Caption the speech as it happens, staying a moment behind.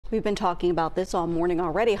We've been talking about this all morning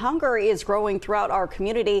already. Hunger is growing throughout our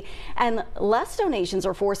community, and less donations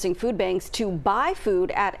are forcing food banks to buy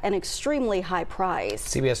food at an extremely high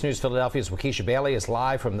price. CBS News Philadelphia's Waukesha Bailey is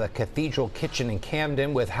live from the Cathedral Kitchen in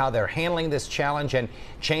Camden with how they're handling this challenge and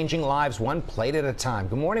changing lives one plate at a time.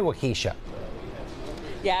 Good morning, Waukesha.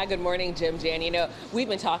 Yeah, good morning, Jim, Jan. You know, we've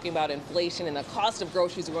been talking about inflation and the cost of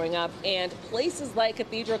groceries going up, and places like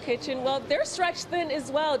Cathedral Kitchen, well, they're stretched thin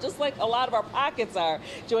as well, just like a lot of our pockets are.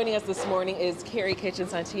 Joining us this morning is Carrie Kitchen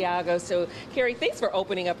Santiago. So, Carrie, thanks for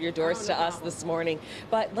opening up your doors to us this morning.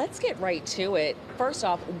 But let's get right to it. First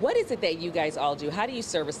off, what is it that you guys all do? How do you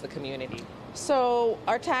service the community? So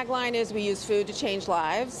our tagline is we use food to change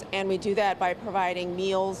lives, and we do that by providing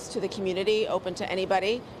meals to the community, open to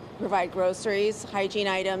anybody. Provide groceries, hygiene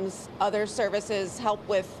items, other services, help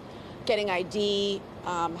with getting ID,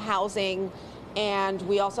 housing, and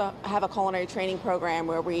we also have a culinary training program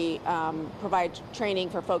where we provide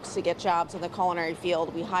training for folks to get jobs in the culinary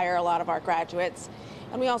field. We hire a lot of our graduates,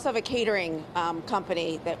 and we also have a catering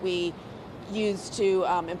company that we use to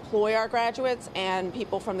employ our graduates and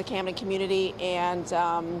people from the Camden community, and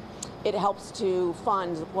it helps to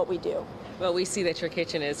fund what we do. Well, we see that your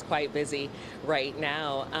kitchen is quite busy right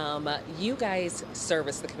now. You guys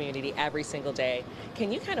service the community every single day.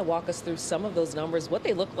 Can you kind of walk us through some of those numbers, what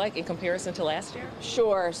they look like in comparison to last year?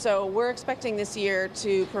 Sure. So we're expecting this year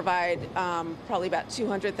to provide probably about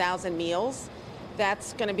 200,000 meals.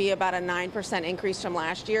 That's going to be about a 9% increase from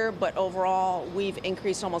last year, but overall we've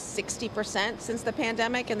increased almost 60% since the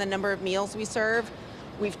pandemic in the number of meals we serve.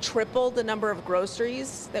 We've tripled the number of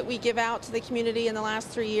groceries that we give out to the community in the last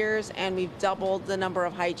 3 years, and we've doubled the number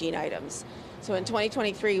of hygiene items. So in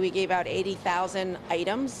 2023, we gave out 80,000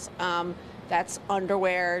 items. That's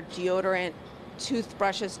underwear, deodorant,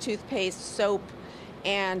 toothbrushes, toothpaste, soap,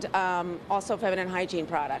 and also feminine hygiene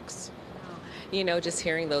products. You know, just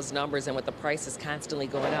hearing those numbers and with the prices constantly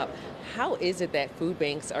going up, how is it that food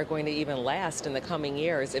banks are going to even last in the coming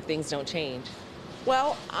years if things don't change?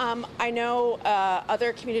 Well, I know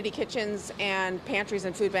other community kitchens and pantries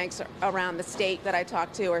and food banks around the state that I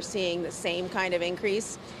talk to are seeing the same kind of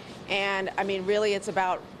increase. And I mean, really, it's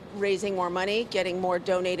about raising more money, getting more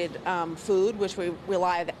donated food, which we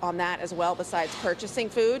rely on that as well, besides purchasing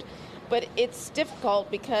food. But it's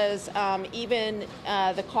difficult because even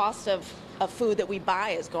the cost of food that we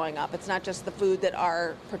buy is going up. It's not just the food that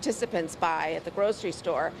our participants buy at the grocery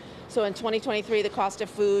store. So in 2023, the cost of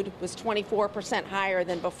food was 24% higher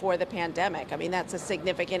than before the pandemic. I mean, that's a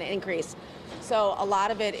significant increase. So a lot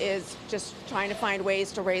of it is just trying to find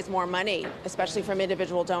ways to raise more money, especially from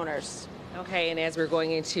individual donors. Okay, and as we're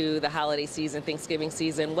going into the holiday season, Thanksgiving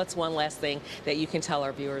season, what's one last thing that you can tell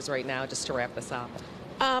our viewers right now just to wrap this up?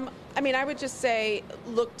 I mean, I would just say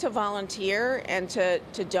look to volunteer and to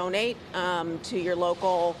donate to your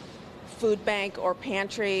local food bank or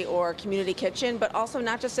pantry or community kitchen, but also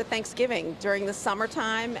not just at Thanksgiving. During the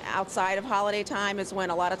summertime, outside of holiday time, is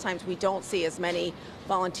when a lot of times we don't see as many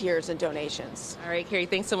volunteers and donations. All right, Carrie,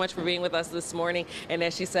 thanks so much for being with us this morning. And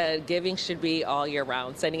as she said, giving should be all year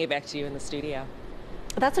round. Sending it back to you in the studio.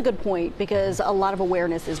 That's a good point, because a lot of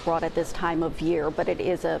awareness is brought at this time of year, but it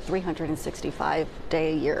is a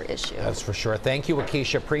 365-day-a-year issue. That's for sure. Thank you,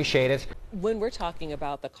 Waukesha. Appreciate it. When we're talking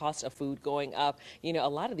about the cost of food going up, you know, a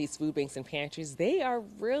lot of these food banks and pantries, they are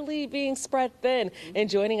really being spread thin. And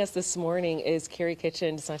joining us this morning is Carrie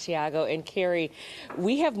Kitchen Santiago. And Carrie,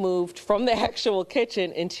 we have moved from the actual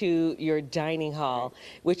kitchen into your dining hall,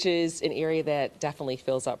 which is an area that definitely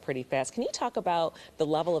fills up pretty fast. Can you talk about the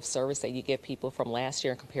level of service that you give people from last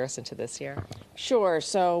year in comparison to this year? Sure.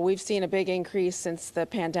 So we've seen a big increase since the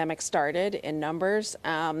pandemic started in numbers.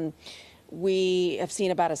 We have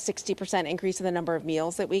seen about a 60% increase in the number of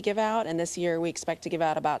meals that we give out, and this year we expect to give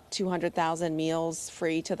out about 200,000 meals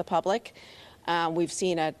free to the public. We've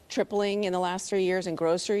seen a tripling in the last 3 years in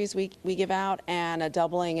groceries we give out, and a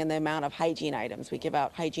doubling in the amount of hygiene items. We give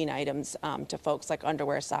out hygiene items to folks like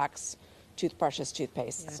underwear, socks, toothbrushes,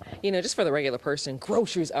 toothpastes. Yeah. You know, just for the regular person,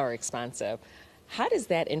 groceries are expensive. How does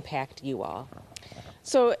that impact you all?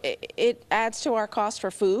 So it adds to our cost for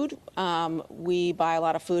food. We buy a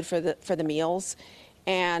lot of food for the meals,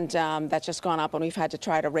 and that's just gone up, and we've had to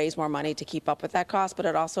try to raise more money to keep up with that cost, but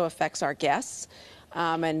it also affects our guests.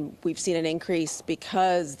 And we've seen an increase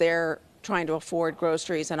because they're trying to afford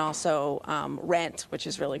groceries and also rent, which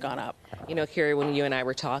has really gone up. You know, Carrie, when you and I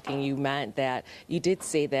were talking, you meant that you did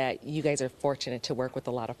say that you guys are fortunate to work with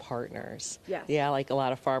a lot of partners. Yes. Yeah, like a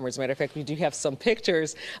lot of farmers. Matter of fact, we do have some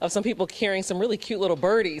pictures of some people carrying some really cute little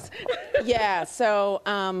birdies. Yeah, so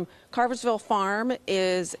Carversville Farm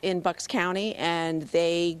is in Bucks County, and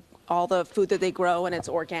all the food that they grow, and it's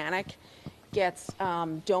organic. gets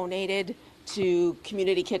donated to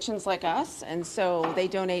community kitchens like us, and so they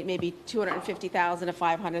donate maybe $250,000 to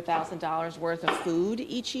 $500,000 worth of food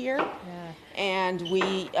each year, and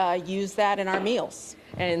we use that in our meals.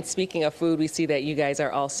 And speaking of food, we see that you guys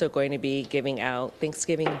are also going to be giving out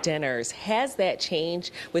Thanksgiving dinners. Has that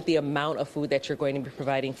changed with the amount of food that you're going to be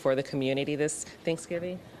providing for the community this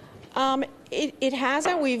Thanksgiving? It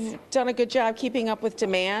hasn't. We've done a good job keeping up with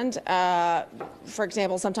demand. For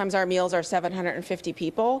example, sometimes our meals are 750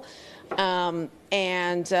 people,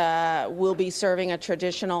 and we'll be serving a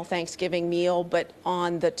traditional Thanksgiving meal, but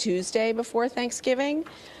on the Tuesday before Thanksgiving.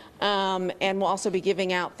 And we'll also be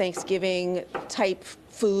giving out Thanksgiving type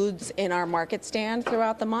foods in our market stand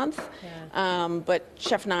throughout the month. But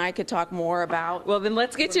Chef Nye could talk more about. Well, then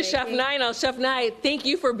let's get to Chef Nye now. Chef Nye, thank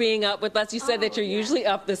you for being up with us. You said that you're usually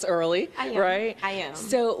up this early, right? I am.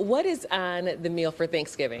 So what is on the meal for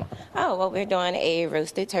Thanksgiving? Oh, well, we're doing a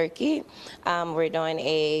roasted turkey. We're doing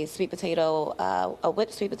a sweet potato, a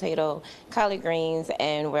whipped sweet potato, collard greens,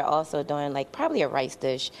 and we're also doing like probably a rice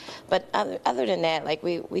dish. But other than that, like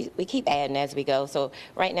we keep adding as we go. So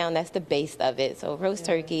right now, that's the base of it. So roast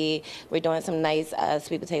turkey. We're doing some nice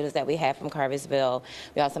sweet potatoes that we have from Carversville.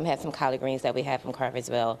 We also have some collard greens that we have from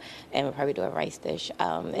Carversville, and we'll probably do a rice dish.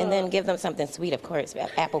 And then give them something sweet, of course,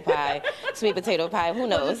 apple pie, sweet potato pie, who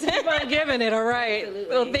knows? Keep on giving it, all right.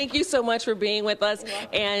 Absolutely. Well, thank you so much for being with us.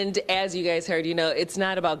 And as you guys heard, you know, it's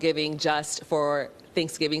not about giving just for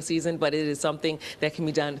Thanksgiving season, but it is something that can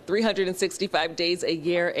be done 365 days a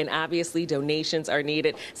year, and obviously donations are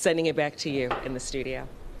needed. Sending it back to you in the studio.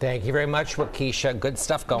 Thank you very much, Waukesha. Good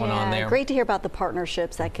stuff going on there. Great to hear about the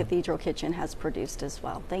partnerships that Cathedral Kitchen has produced as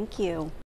well. Thank you.